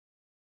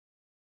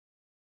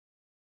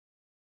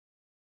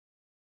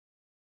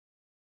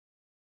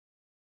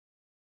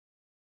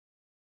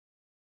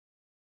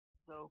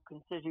So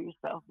consider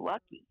yourself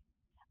lucky.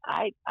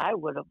 I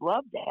would have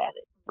loved to have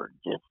it for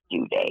just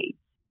 2 days,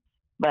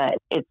 but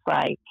it's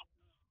like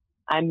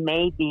I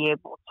may be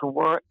able to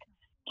work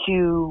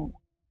 2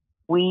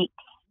 weeks,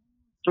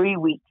 3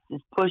 weeks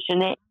is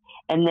pushing it,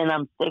 and then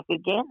I'm sick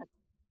again.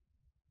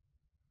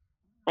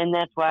 And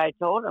that's why I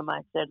told him,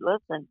 I said,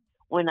 listen,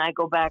 when I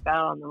go back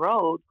out on the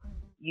road,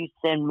 you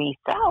send me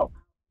south.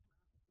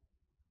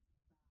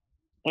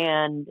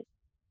 And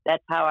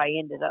that's how I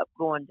ended up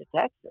going to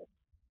Texas.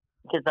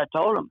 Because I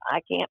told him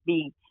I can't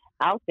be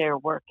out there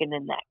working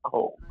in that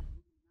cold.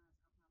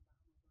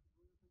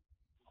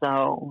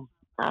 So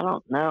I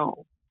don't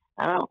know.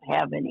 I don't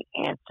have any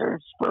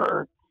answers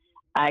for,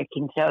 I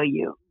can tell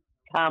you,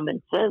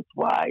 common sense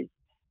wise,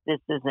 this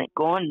isn't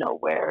going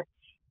nowhere.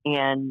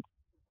 And,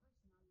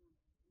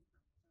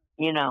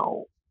 you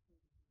know,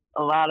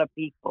 a lot of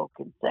people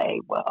can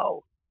say,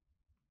 well,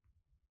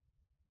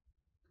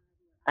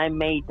 I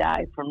may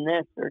die from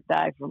this or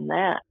die from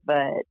that.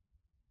 But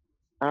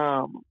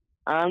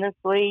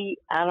honestly,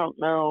 I don't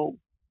know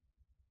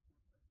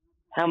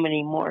how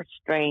many more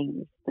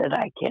strains that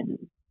I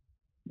can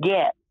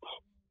get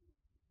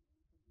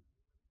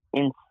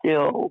and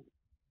still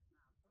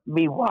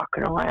be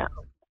walking around.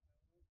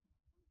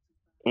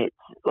 It's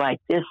like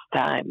this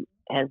time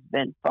has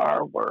been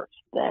far worse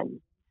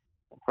than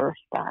the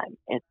first time.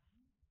 It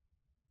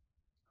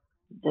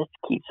just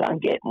keeps on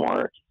getting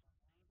worse.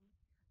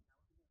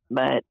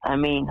 But, I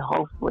mean,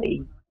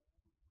 hopefully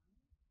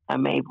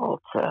I'm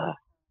able to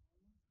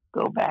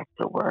go back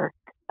to work.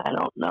 I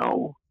don't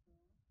know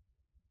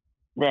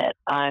that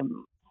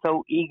I'm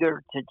so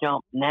eager to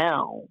jump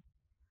now,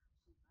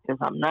 because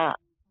I'm not.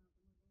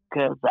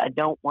 Because I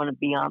don't want to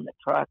be on the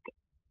truck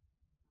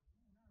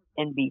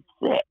and be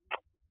sick,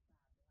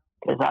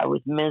 because I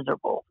was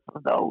miserable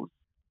for those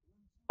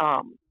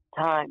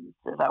times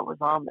that I was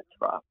on the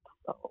truck.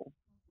 So,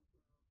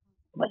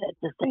 but at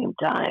the same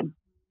time,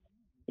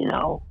 you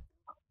know,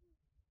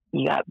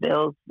 you got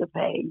bills to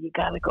pay. You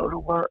got to go to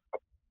work.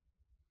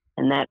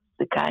 And that's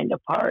the kind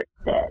of part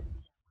that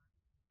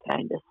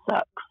kind of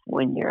sucks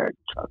when you're a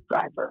truck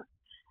driver.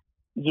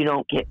 You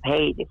don't get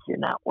paid if you're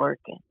not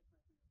working.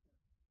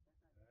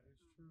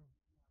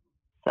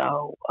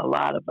 So a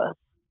lot of us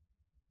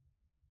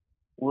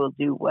will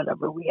do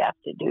whatever we have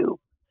to do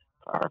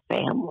for our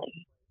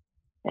family.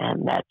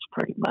 And that's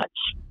pretty much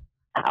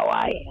how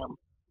I am.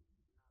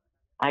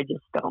 I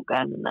just don't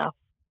got enough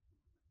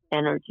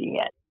energy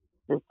at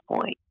this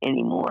point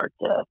anymore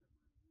to,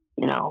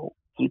 you know,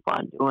 keep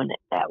on doing it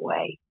that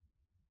way.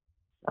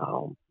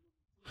 So,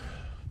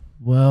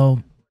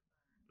 well,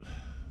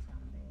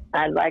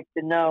 I'd like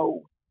to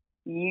know,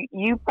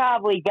 you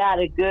probably got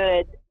a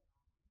good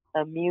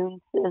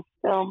immune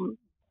system,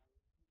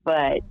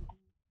 but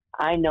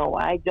I know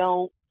I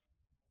don't.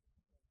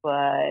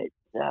 But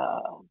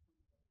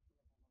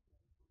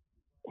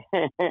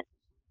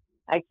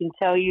I can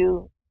tell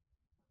you,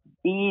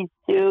 these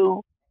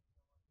two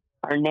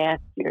are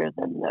nastier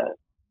than the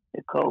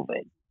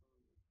COVID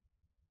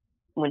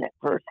when it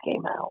first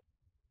came out.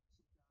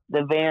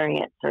 The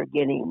variants are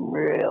getting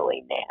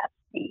really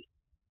nasty.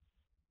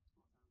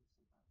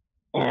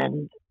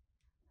 And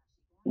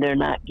they're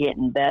not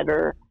getting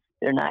better.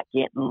 They're not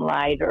getting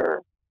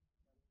lighter.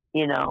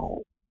 You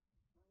know,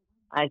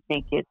 I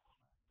think it's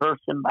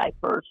person by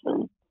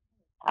person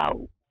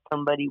how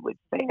somebody would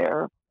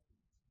fare.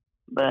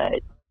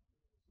 But,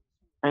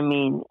 I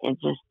mean, it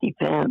just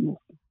depends.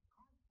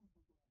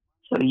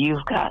 So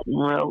you've gotten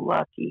real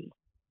lucky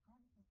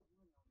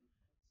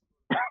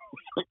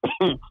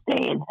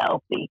staying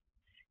healthy,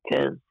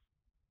 because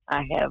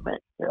I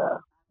haven't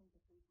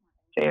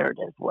fared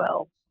as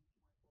well.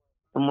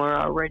 And we're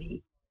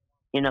already,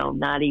 you know,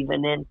 not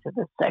even into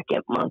the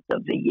second month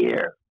of the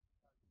year.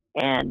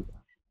 And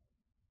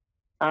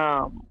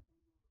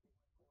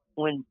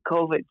when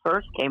COVID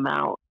first came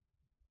out,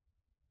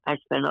 I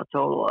spent a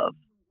total of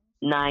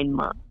 9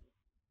 months.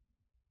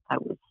 I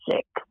was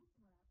sick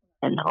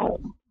and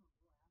home.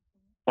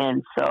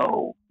 And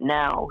so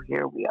now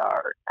here we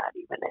are, not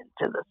even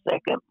into the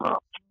second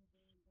month.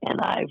 And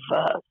I've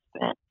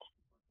spent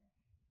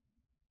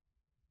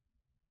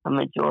a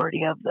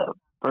majority of the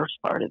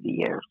first part of the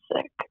year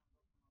sick.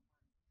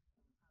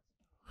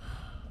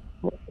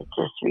 It's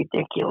just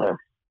ridiculous.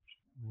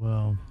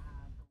 Well,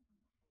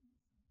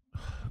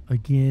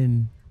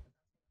 again,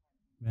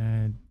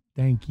 man,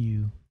 thank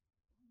you.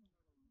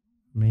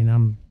 I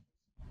mean,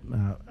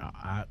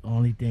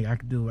 only thing I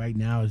can do right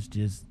now is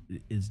just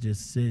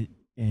sit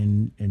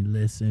and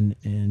listen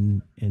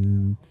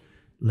and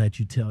let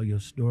you tell your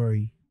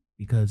story,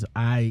 because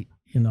I'm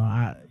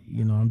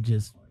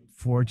just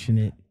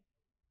fortunate,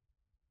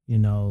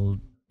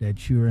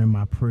 that you're in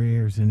my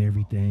prayers and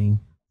everything,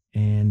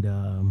 and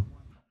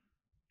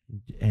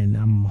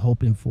I'm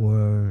hoping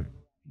for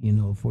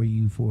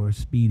a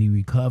speedy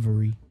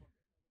recovery,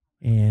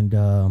 and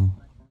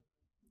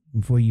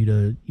for you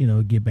to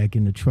get back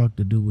in the truck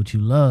to do what you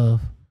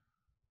love.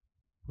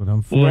 But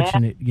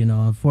unfortunately,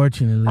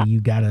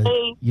 you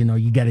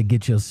gotta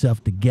get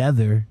yourself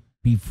together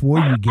before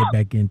you get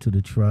back into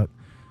the truck.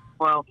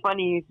 Well,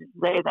 funny you should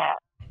say that.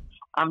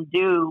 I'm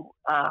due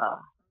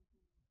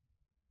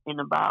in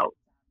about,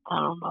 I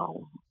don't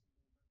know,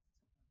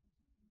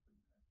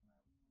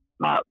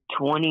 about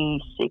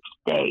 26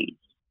 days.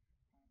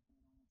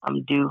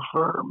 I'm due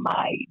for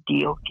my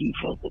DOT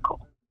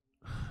physical.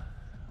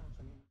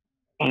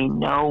 Ain't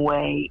no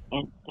way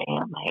in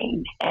damn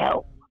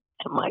hell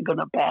am I going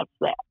to pass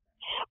that.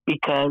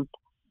 Because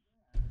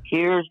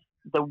here's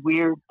the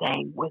weird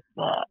thing with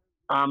the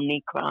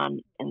Omicron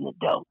and the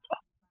Delta.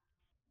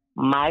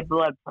 My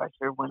blood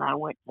pressure when I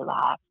went to the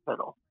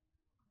hospital.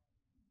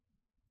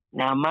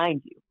 Now,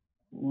 mind you,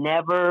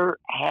 never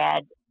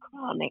had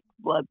chronic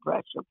blood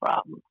pressure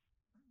problems.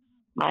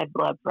 My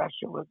blood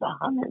pressure was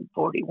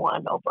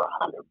 141 over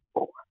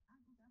 104.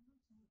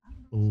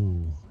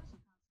 Ooh.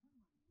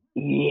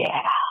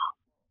 Yeah.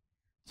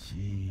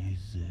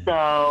 Jesus.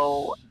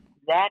 So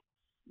that's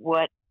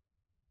what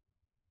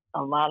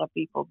a lot of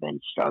people have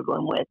been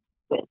struggling with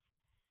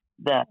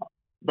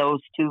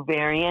those two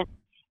variants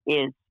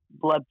is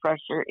blood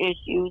pressure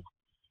issues.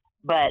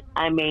 But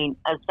I mean,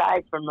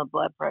 aside from the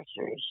blood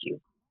pressure issue,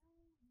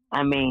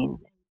 I mean,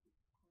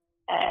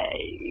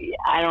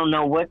 I don't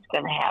know what's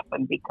going to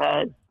happen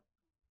because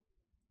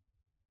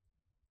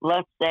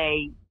let's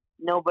say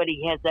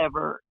nobody has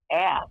ever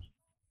asked,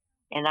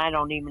 and I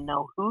don't even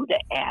know who to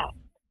ask,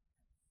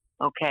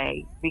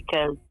 okay,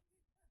 because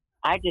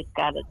I just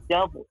got a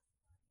double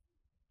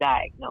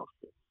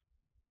diagnosis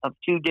of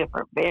two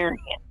different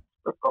variants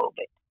for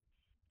COVID.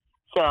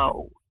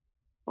 So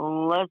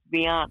let's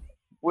be honest,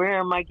 where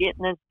am I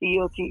getting this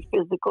DOT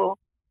physical?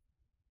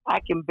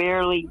 I can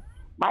barely,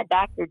 my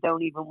doctor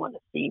don't even want to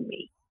see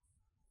me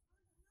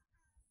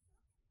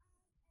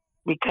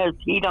because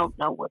he don't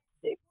know what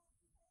to do.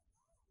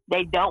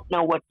 They don't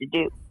know what to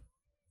do.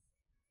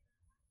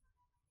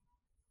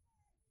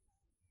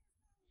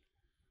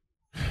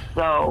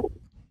 So,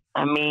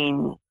 I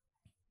mean,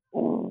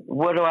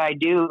 what do I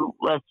do?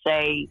 Let's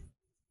say,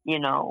 you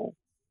know,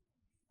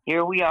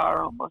 here we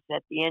are almost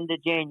at the end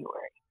of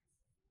January.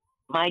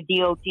 My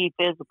DOT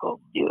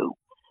physical's due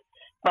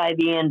by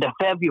the end of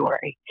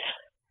February.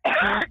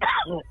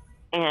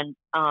 And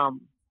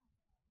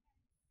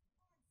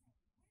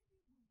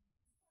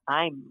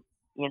I'm,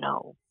 you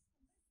know,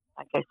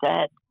 like I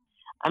said,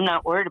 I'm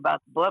not worried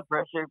about the blood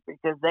pressure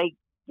because they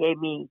gave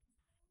me,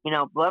 you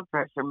know, blood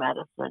pressure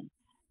medicine.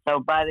 So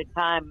by the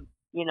time,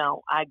 you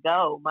know, I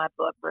go, my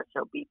blood pressure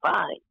will be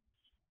fine.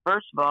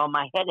 First of all,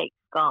 my headache's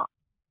gone.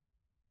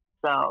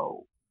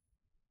 So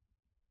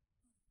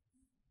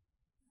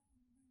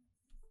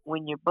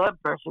when your blood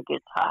pressure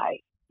gets high,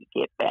 you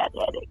get bad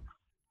headaches.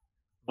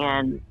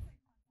 And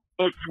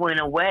it's went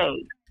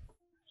away.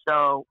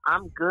 So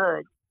I'm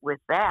good with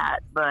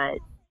that, but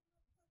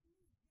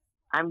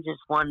I'm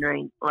just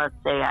wondering, let's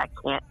say I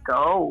can't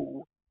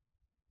go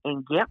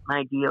and get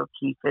my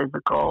DOT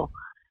physical,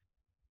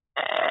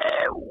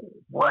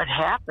 what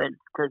happens?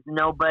 Because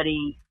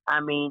nobody,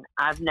 I mean,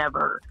 I've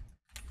never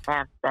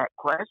asked that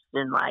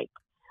question, like,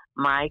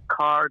 my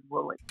card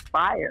will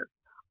expire.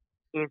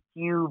 If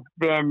you've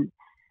been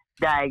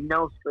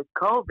diagnosed with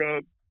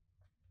COVID,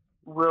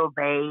 will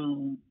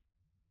they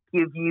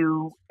give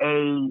you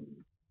a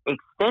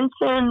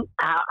extension?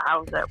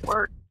 How does that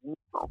work? You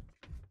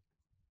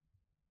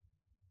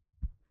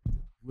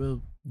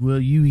know?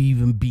 Will you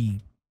even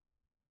be?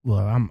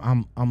 Well,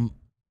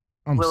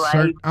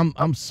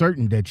 I'm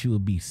certain that you will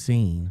be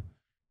seen.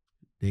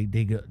 They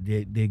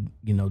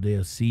you know,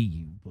 they'll see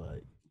you,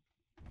 but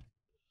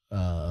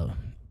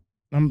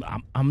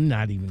I'm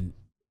not even.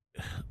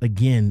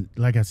 Again,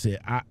 like I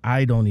said,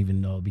 I don't even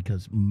know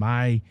because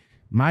my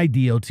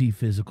DOT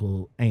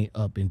physical ain't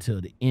up until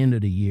the end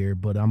of the year,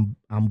 but I'm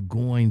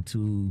going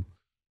to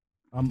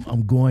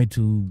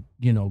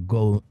you know,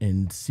 go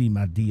and see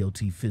my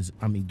DOT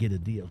get a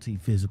DOT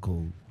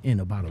physical in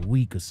about a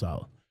week or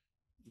so.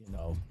 You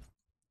know,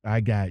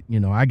 I got a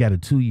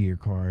 2-year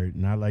card,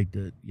 and I like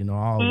to, you know,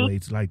 I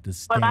always like to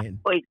stand.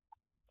 But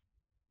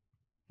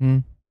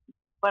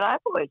I've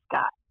always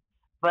got.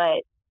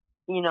 But,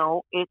 you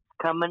know, it's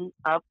coming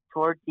up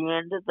towards the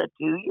end of the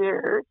 2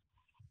 years,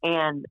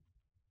 and,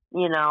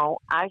 you know,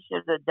 I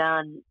should have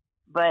done,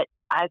 but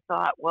I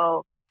thought,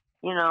 well,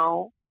 you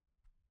know,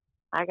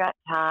 I got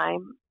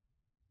time,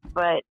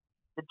 but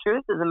the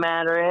truth of the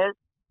matter is,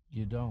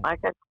 you don't.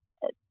 like I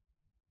said,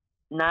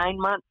 9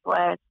 months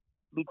left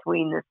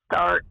between the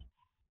start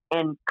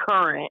and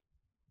current.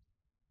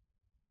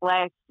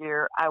 Last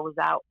year, I was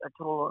out a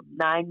total of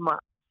 9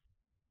 months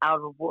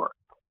out of work.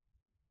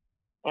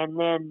 And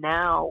then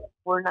now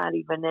we're not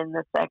even in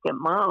the second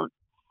month,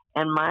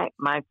 and my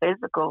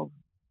physical's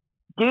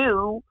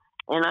due,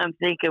 and I'm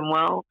thinking,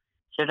 well,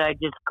 should I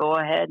just go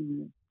ahead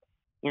and,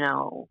 you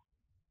know,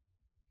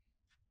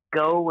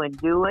 go and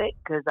do it?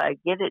 Because I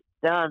get it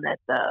done at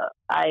the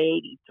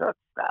I-80 truck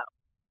stop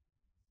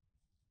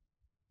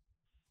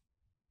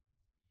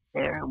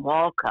there in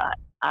Walcott,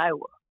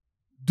 Iowa.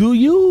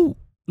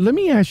 Let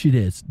me ask you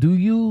this. Do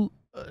you,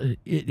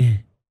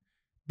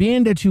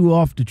 being that you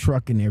off the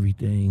truck and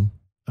everything,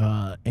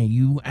 and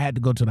you had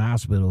to go to the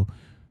hospital,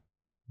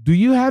 Do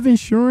you have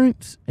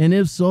insurance? And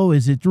if so,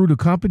 is it through the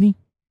company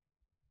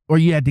or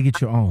you had to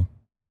get your own?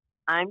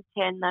 I'm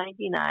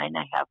 1099.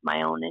 I have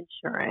my own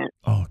insurance.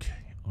 Okay.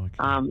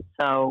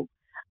 So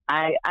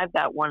I've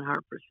got 100%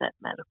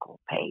 medical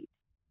paid.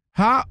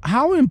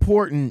 How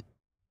important,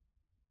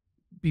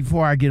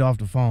 before I get off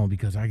the phone,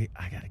 because I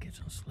got to get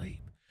some sleep.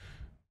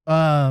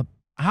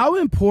 How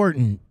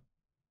important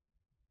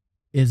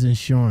is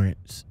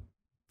insurance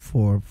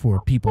for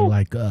people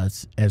like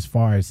us as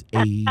far as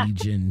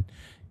age and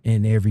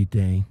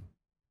everything?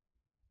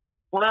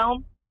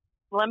 Well,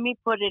 let me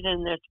put it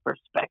in this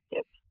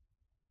perspective.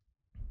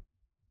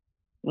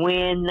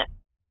 When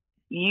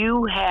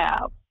you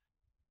have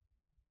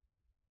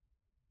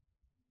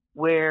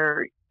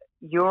where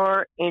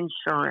your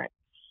insurance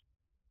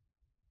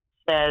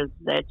says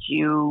that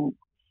you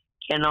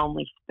can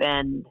only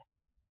spend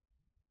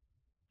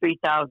 $3,000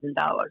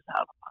 out of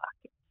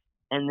pocket,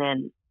 and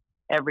then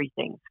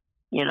everything's,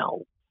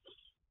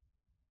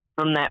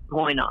 from that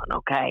point on,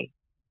 okay?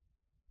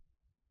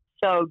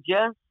 So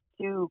just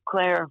to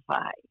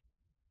clarify,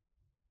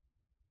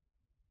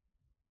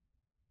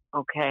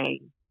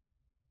 okay,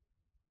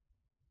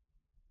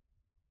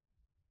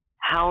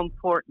 how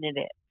important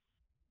it is.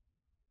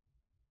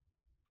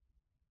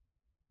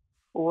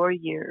 4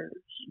 years,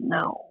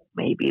 no,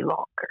 maybe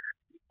longer.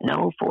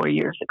 No, 4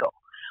 years ago.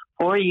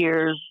 4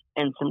 years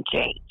and some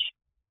change.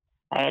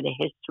 I had a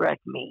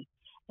hysterectomy,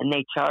 and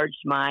they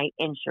charged my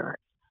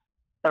insurance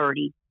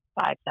 $35,000.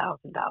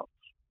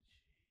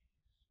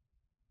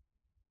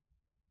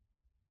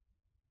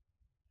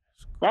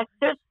 That's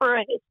just for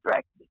a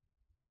hysterectomy.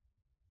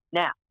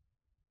 Now,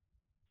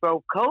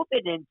 throw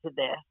COVID into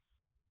this,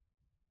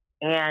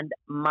 and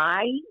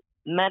my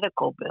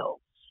medical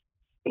bills,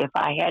 if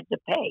I had to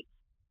pay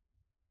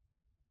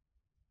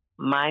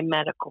my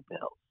medical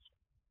bills,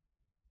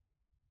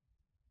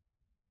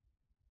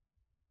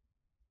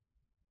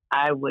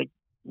 I would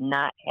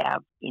not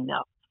have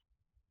enough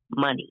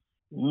money.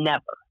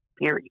 Never,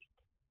 period.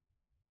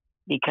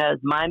 Because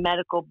my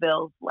medical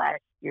bills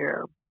last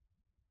year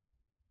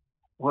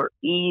were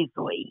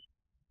easily,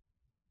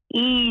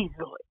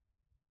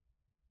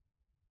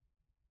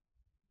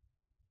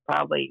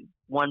 probably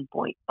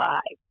 1.5,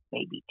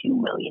 maybe $2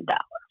 million.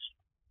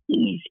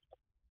 Easy.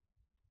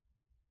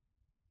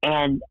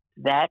 And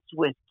that's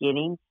with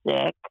getting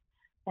sick.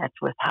 That's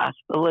with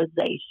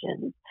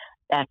hospitalization.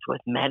 That's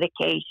with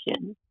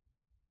medication.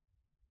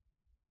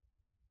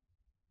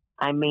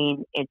 I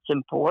mean, it's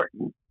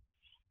important.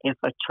 If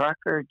a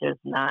trucker does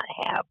not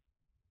have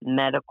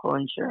medical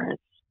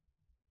insurance,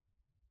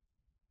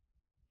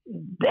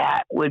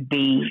 that would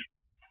be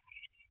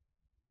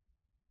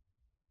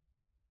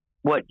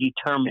what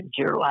determines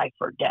your life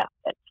or death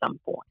at some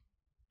point.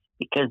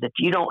 Because if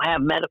you don't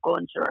have medical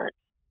insurance,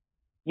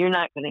 you're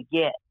not going to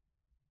get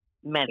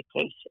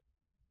medication.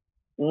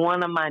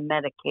 One of my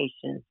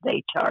medications,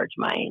 they charge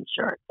my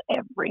insurance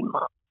every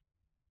month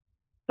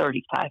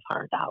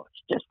 $3,500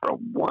 just for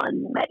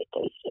one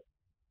medication.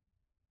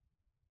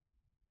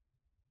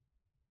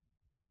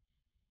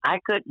 I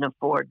couldn't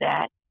afford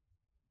that,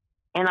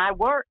 and I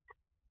work.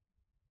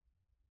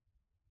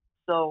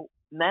 So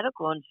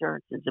medical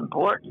insurance is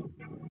important.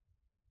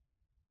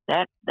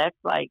 That's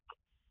like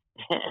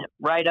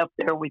right up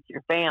there with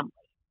your family.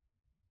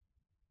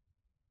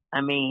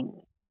 I mean,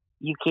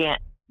 you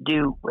can't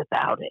do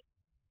without it,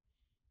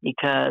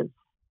 because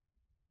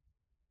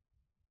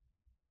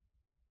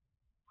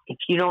if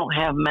you don't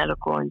have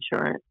medical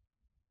insurance,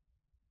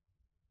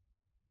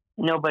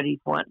 nobody's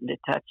wanting to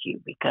touch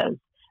you, because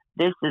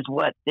this is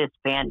what this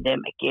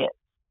pandemic is.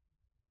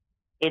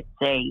 It's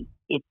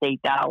a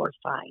dollar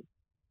sign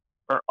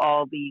for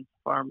all these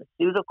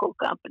pharmaceutical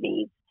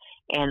companies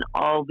and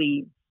all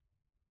these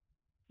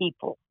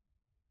people.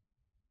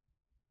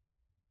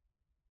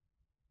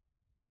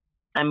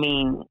 I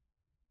mean,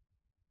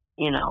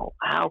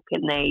 how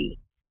can they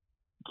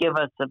give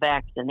us a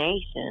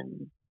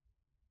vaccination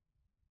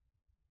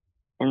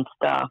and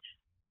stuff,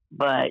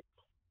 but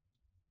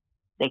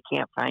they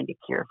can't find a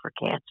cure for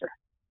cancer?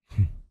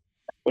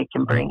 They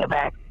can bring a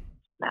vaccine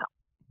now.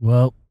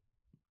 Well,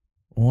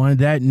 on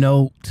that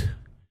note,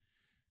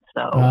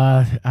 so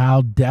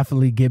I'll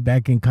definitely get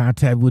back in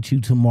contact with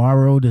you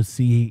tomorrow to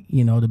see,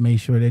 to make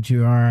sure that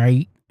you're all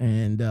right,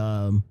 and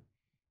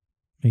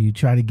you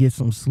try to get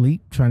some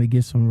sleep, try to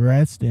get some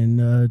rest,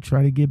 and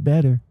try to get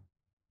better.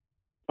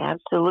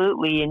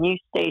 Absolutely, and you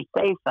stay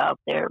safe out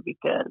there,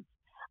 because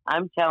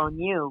I'm telling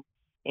you,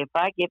 if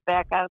I get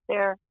back out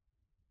there,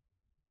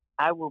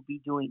 I will be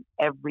doing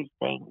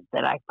everything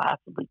that I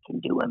possibly can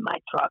do in my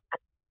truck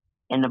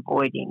and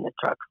avoiding the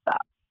truck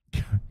stops.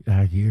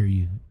 I hear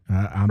you.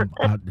 Even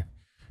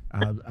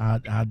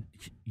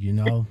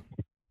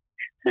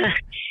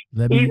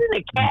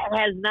a cat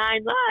has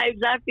 9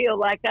 lives. I feel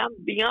like I'm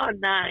beyond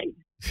 9.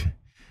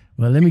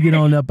 Well, let me get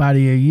on up out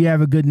of here. You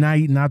have a good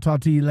night, and I'll talk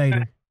to you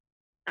later.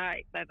 All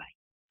right.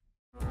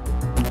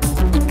 Bye-bye.